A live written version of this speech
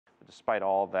Despite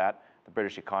all that, the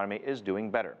British economy is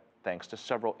doing better, thanks to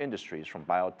several industries from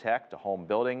biotech to home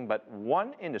building. But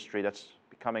one industry that's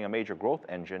becoming a major growth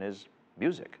engine is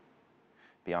music.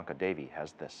 Bianca Davie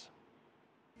has this.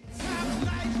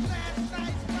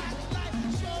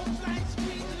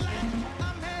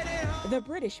 The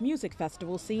British music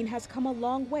festival scene has come a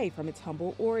long way from its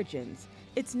humble origins.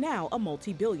 It's now a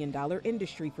multi-billion-dollar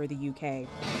industry for the UK.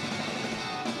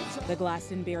 The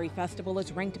Glastonbury Festival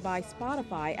is ranked by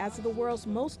Spotify as the world's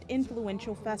most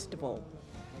influential festival.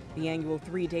 The annual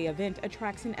 3-day event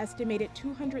attracts an estimated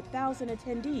 200,000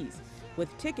 attendees,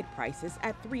 with ticket prices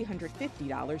at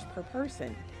 $350 per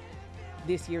person.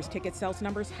 This year's ticket sales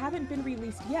numbers haven't been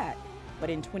released yet, but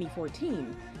in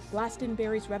 2014,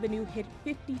 Glastonbury's revenue hit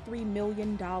 $53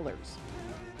 million.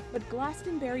 But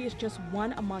Glastonbury is just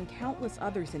one among countless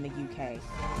others in the UK.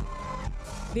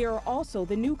 There are also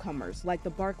the newcomers, like the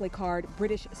Barclaycard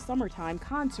British Summertime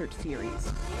Concert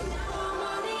Series.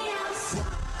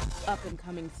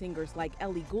 Up-and-coming singers like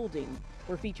Ellie Goulding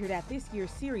were featured at this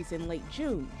year's series in late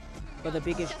June. But the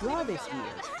biggest draw this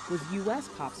year was U.S.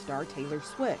 pop star Taylor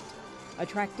Swift,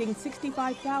 attracting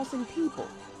 65,000 people,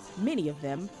 many of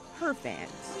them her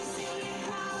fans.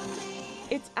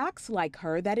 It's acts like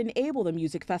her that enable the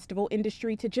music festival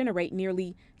industry to generate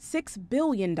nearly $6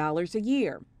 billion a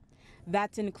year.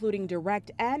 That's including direct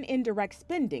and indirect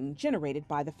spending generated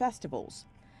by the festivals.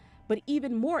 But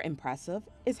even more impressive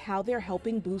is how they're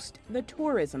helping boost the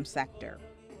tourism sector.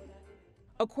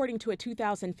 According to a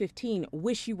 2015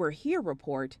 Wish You Were Here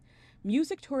report,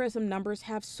 music tourism numbers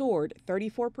have soared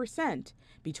 34%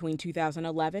 between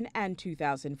 2011 and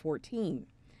 2014.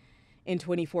 In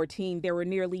 2014, there were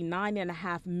nearly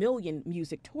 9.5 million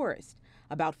music tourists,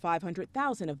 about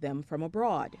 500,000 of them from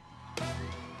abroad.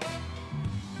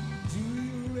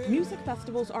 Music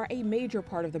festivals are a major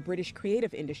part of the British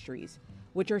creative industries,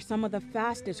 which are some of the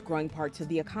fastest growing parts of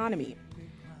the economy.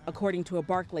 According to a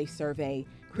Barclays survey,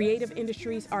 creative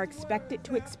industries are expected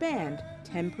to expand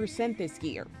 10% this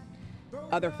year.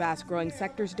 Other fast-growing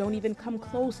sectors don't even come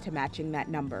close to matching that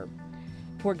number.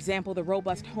 For example, the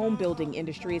robust home building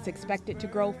industry is expected to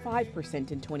grow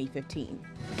 5% in 2015.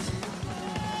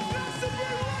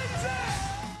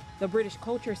 The British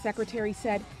Culture Secretary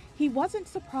said he wasn't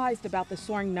surprised about the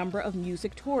soaring number of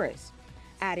music tourists,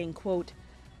 adding, quote,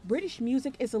 "British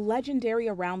music is legendary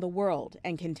around the world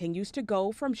and continues to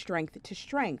go from strength to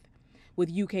strength, with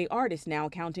UK artists now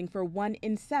accounting for 1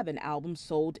 in 7 albums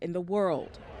sold in the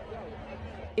world."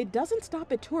 It doesn't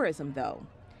stop at tourism, though.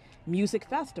 Music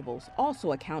festivals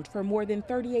also account for more than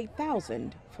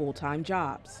 38,000 full-time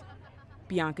jobs.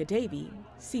 Bianca Davie,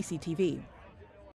 CCTV.